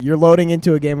 So you're loading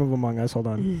into a game of Among Us. Hold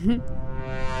on.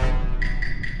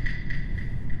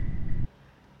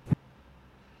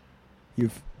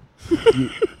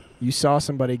 You saw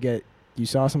somebody get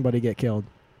killed.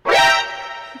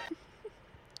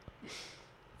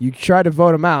 You tried to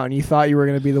vote him out, and you thought you were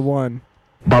gonna be the one.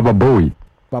 Baba Booey.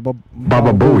 Baba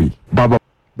Booey. Baba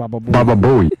Booey. Baba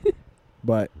Booey.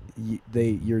 But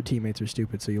your teammates are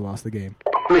stupid, so you lost the game.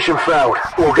 Mission failed.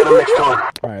 We'll get him next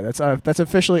time. All right, that's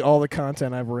officially all the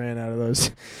content I've ran out of those.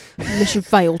 Mission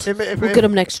failed. We'll get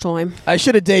him next time. I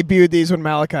should have debuted these when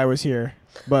Malachi was here,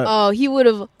 but Oh, he would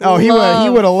have. he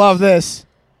would have loved this.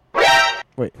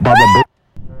 Wait. Baba Booey.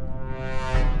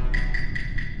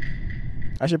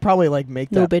 I should probably like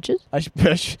make No that. bitches. I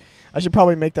should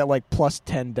probably make that like plus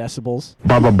 10 decibels.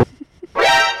 Baba Booey.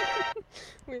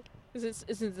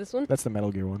 Is it this one? That's the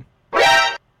Metal Gear one.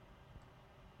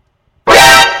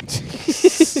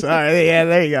 Sorry, yeah,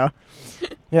 there you go.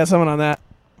 Yeah, someone on that.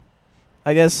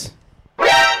 I guess.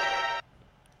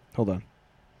 Hold on.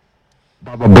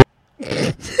 Baba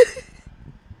Booey.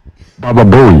 Baba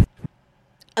Booey.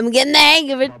 I'm getting the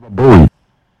hang of it. Baba Booey.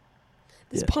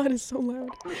 This Yeah. pod is so loud.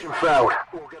 Mission failed.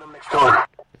 We'll get him next time.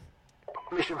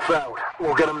 Mission failed.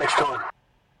 We'll get him next time.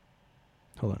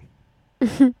 Hold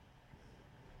on.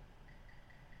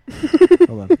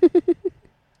 Hold on.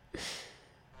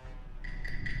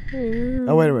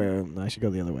 Oh, wait. I should go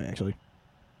the other way, actually.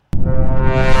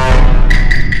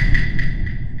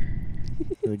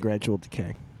 The gradual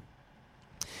decay.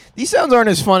 These sounds aren't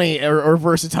as funny or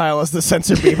versatile as the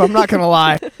sensor beep. I'm not going to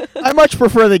lie. I much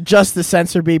prefer just the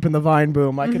sensor beep and the vine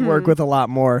boom. I could work with a lot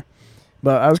more.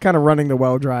 But I was kind of running the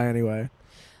well dry anyway.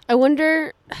 I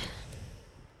wonder.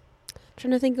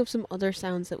 Trying to think of some other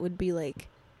sounds that would be like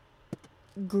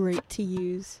great to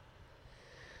use.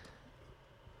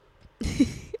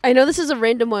 I know this is a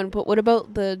random one, but what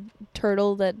about the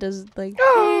turtle that does like?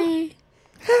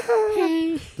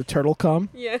 The turtle come.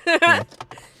 Yeah.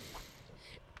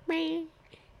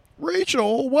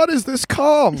 Rachel, what is this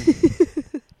come?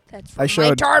 That's I showed-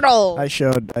 my turtle. I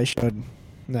showed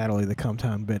Natalie the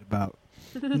Comtown bit about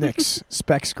Nick's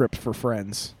spec script for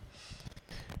Friends,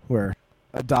 where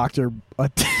a doctor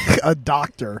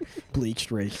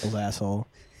bleached Rachel's asshole,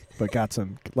 but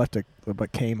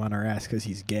but came on her ass because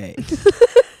he's gay.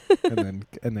 and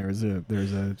there's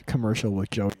a commercial with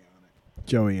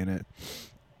Joey in it,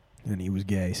 and he was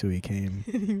gay, so he came.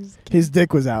 His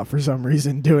dick was out for some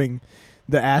reason doing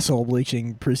the asshole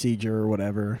bleaching procedure or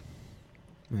whatever.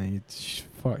 And he's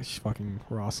fucking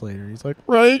Ross later. He's like,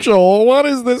 Rachel, what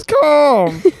is this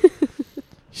cum?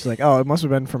 She's like, oh, it must have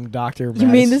been from Dr. You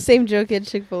mean the same joke at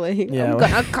Chick-fil-A? Yeah, I'm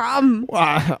gonna come.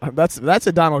 Wow, that's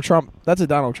a Donald Trump. That's a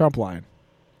Donald Trump line.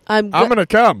 I'm gonna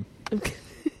come. I'm g-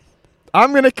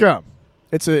 I'm gonna come.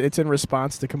 It's in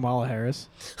response to Kamala Harris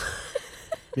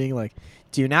being like,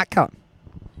 do not come.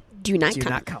 Do not Do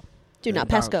come. not come. Do not And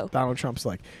pass go. Donald Trump's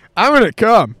like, I'm gonna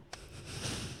come.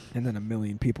 And then a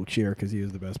million people cheer because he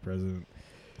was the best president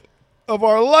of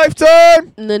our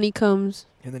lifetime. And then he comes.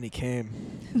 And then he came.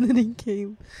 And then he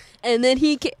came. And then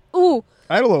he came. Ooh.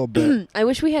 I had a little bit. I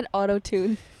wish we had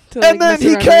auto-tune. To, And then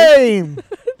he came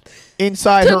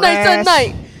inside her Tonight's ass. the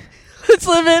night. Let's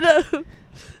live it up.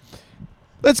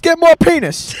 Let's get more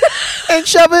penis and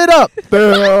shove it up.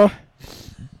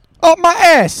 Up my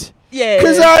ass. Yeah.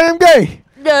 Because I am gay.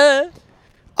 Yeah.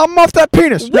 I'm off that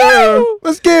penis. Woo!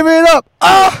 Let's give it up.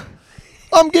 Ah!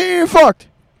 I'm getting fucked.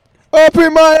 Up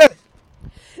in my ass.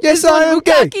 Yes, This I one am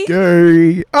gay. bukkake?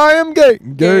 Gay. I am gay.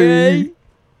 Gay.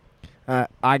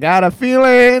 I got a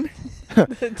feeling.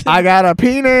 I got a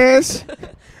penis.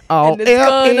 All And it's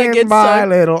up gonna in get my sucked.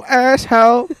 little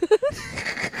asshole.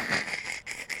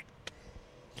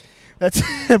 That's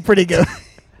pretty good.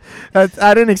 I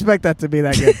didn't expect that to be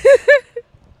that good.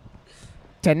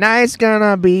 Tonight's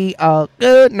gonna be a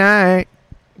good night.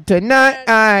 Tonight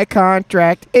I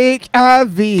contract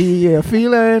HIV. You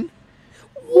feeling?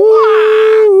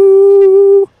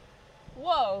 Woo!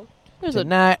 Whoa. There's a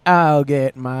Tonight I'll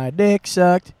get my dick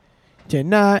sucked.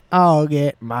 Tonight I'll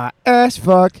get my ass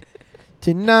fucked.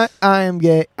 Tonight I'm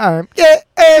gay. I'm gay.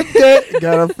 Gay.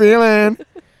 Got a feeling.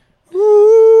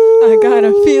 I got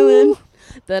a feeling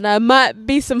that I might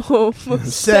be some homosexual.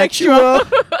 Sexual.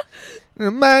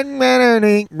 There's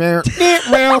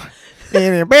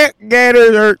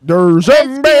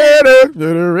something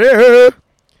better.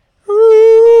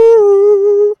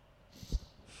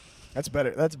 That's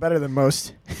better. That's better than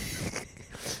most.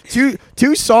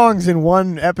 two songs in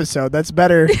one episode. That's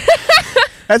better.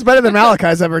 That's better than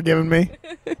Malachi's ever given me.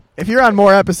 If you're on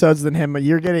more episodes than him,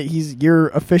 you're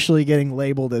officially getting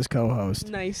labeled as co-host.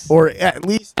 Nice. Or at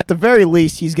the very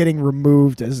least, he's getting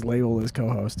removed as labeled as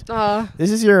co-host.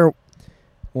 This is your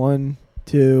 1,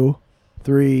 2,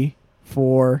 3,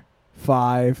 4,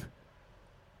 5,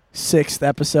 6th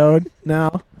episode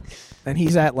now, and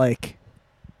he's at like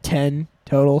 10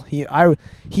 total.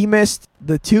 He missed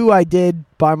the 2 I did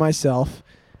by myself.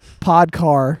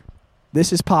 Podcar.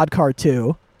 This is Podcar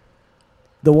 2.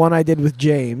 The one I did with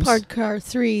James. Podcar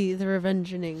 3, The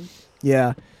Revengeing.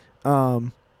 Yeah.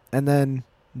 And then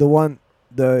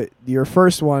your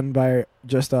first one by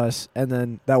just us, and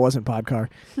then that wasn't Podcar.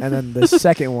 And then the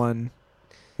second one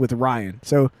with Ryan.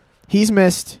 So he's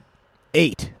missed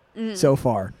 8 so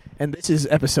far. And this is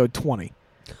episode 20.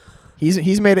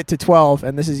 He's made it to 12,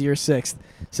 and this is your 6th.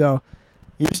 So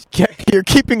you're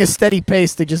keeping a steady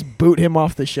pace to just boot him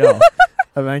off the show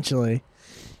eventually,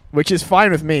 which is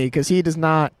fine with me because he does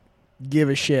not give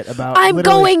a shit about. I'm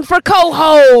literally- going for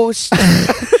co-host.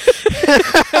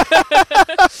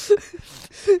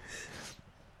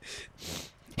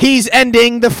 He's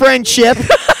ending the friendship.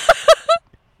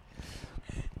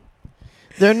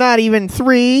 They're not even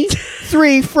three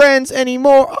friends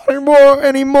anymore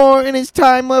in his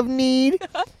time of need.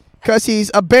 Because he's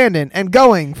abandoned and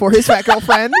going for his fat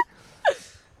girlfriend.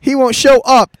 He won't show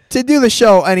up to do the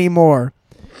show anymore.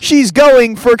 She's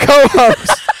going for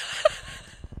co-host.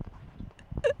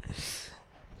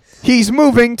 He's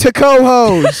moving to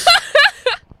co-host.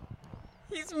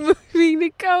 He's moving to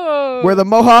co-host. Where the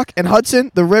Mohawk and Hudson,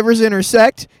 the rivers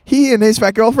intersect, he and his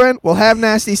fat girlfriend will have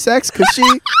nasty sex because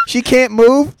she can't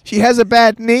move. She has a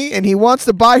bad knee, and he wants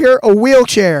to buy her a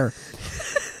wheelchair.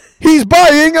 He's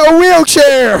buying a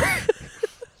wheelchair.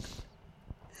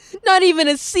 Not even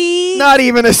a seat. Not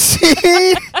even a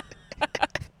seat.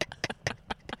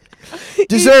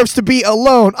 Deserves to be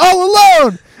alone. All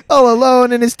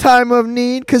alone in his time of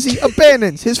need because he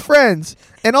abandons his friends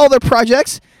and all their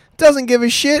projects. Doesn't give a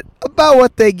shit about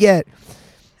what they get.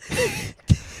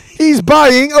 He's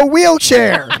buying a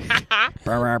wheelchair.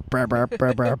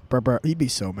 He'd be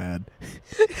so mad.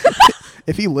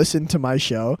 If he listened to my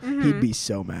show, he'd be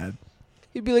so mad.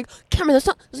 He'd be like, Cameron, that's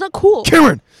not cool.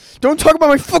 Cameron, don't talk about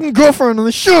my fucking girlfriend on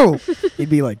the show. He'd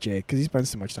be like Jake, because he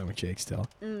spends so much time with Jake still.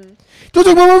 Don't talk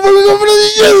about my fucking girlfriend on the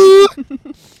show.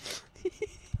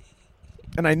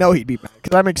 And I know he'd be mad,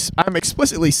 because I'm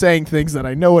explicitly saying things that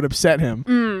I know would upset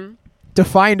him to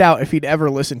find out if he'd ever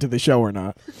listen to the show or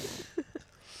not.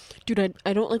 Dude,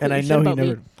 I don't like And what I you said know he about me.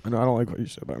 never. I don't like what you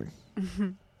said about me.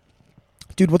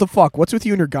 Dude, what the fuck? What's with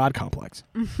you and your God complex?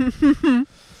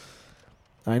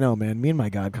 I know, man. Me and my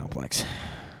God complex.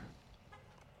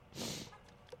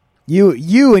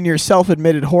 You and your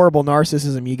self-admitted horrible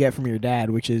narcissism you get from your dad,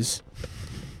 which is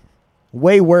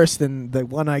way worse than the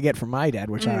one I get from my dad,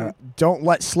 which I don't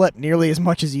let slip nearly as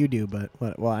much as you do. But,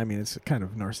 well, I mean, it's kind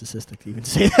of narcissistic to even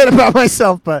say that about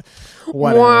myself, but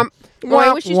whatever. Womp. Oh,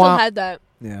 I wish you still had that.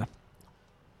 Yeah.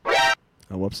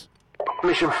 Oh, whoops.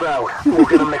 Mission failed. We'll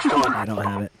get him next time. I don't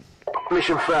have it.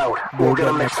 Mission failed. We'll get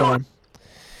him next time.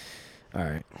 All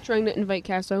right. Trying to invite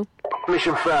Casso.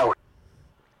 Mission failed.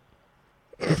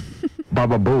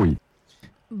 Baba Booey.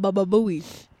 Baba Booey.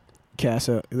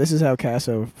 Casso. This is how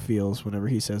Casso feels whenever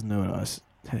he says no to us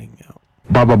hanging out.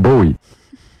 Baba Booey.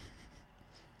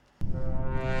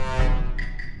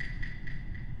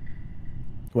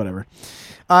 Whatever.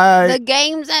 The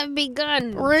games have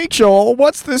begun. Rachel,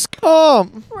 what's this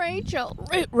cum? Rachel.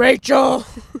 Rachel.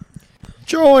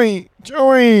 Joey.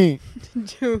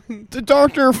 The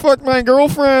doctor fucked my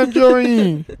girlfriend,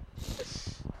 Joey.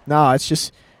 No, it's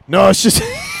just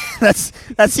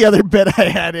that's the other bit I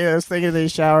had. I was thinking of the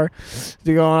shower.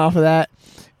 Going off of that.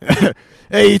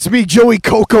 Hey, it's me, Joey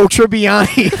Coco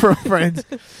Tribbiani from Friends.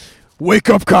 Wake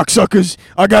up, cocksuckers.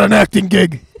 I got an acting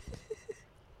gig.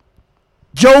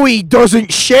 Joey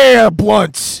doesn't share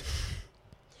blunts.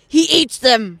 He eats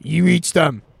them. You eats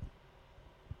them.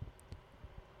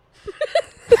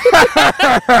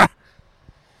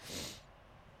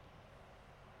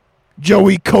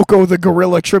 Joey Coco the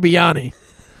Gorilla Tribbiani.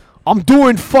 I'm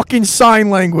doing fucking sign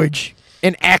language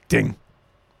and acting.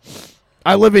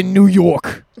 I live in New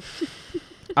York.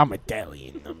 I'm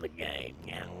Italian. I'm the guy.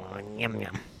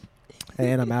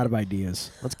 And I'm out of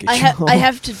ideas. Let's get you I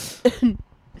have to.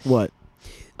 What?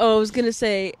 Oh, I was gonna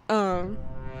say,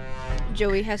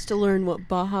 Joey has to learn what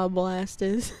Baja Blast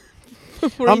is.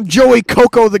 I'm Joey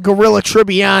Coco the Gorilla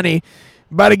Tribbiani.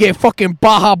 About to get fucking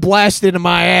Baja blasted in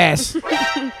my ass.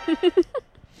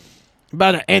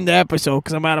 About to end the episode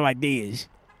because I'm out of ideas.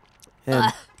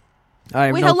 And I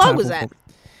have Wait, no how long time was for- that?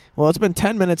 Well, it's been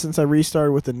 10 minutes since I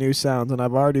restarted with the new sounds, and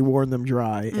I've already worn them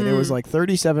dry. And it was like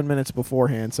 37 minutes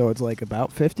beforehand, so it's like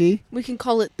about 50. We can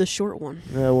call it the short one.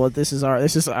 Well, this is our.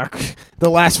 The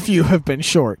last few have been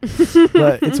short,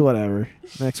 but it's whatever.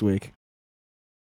 Next week.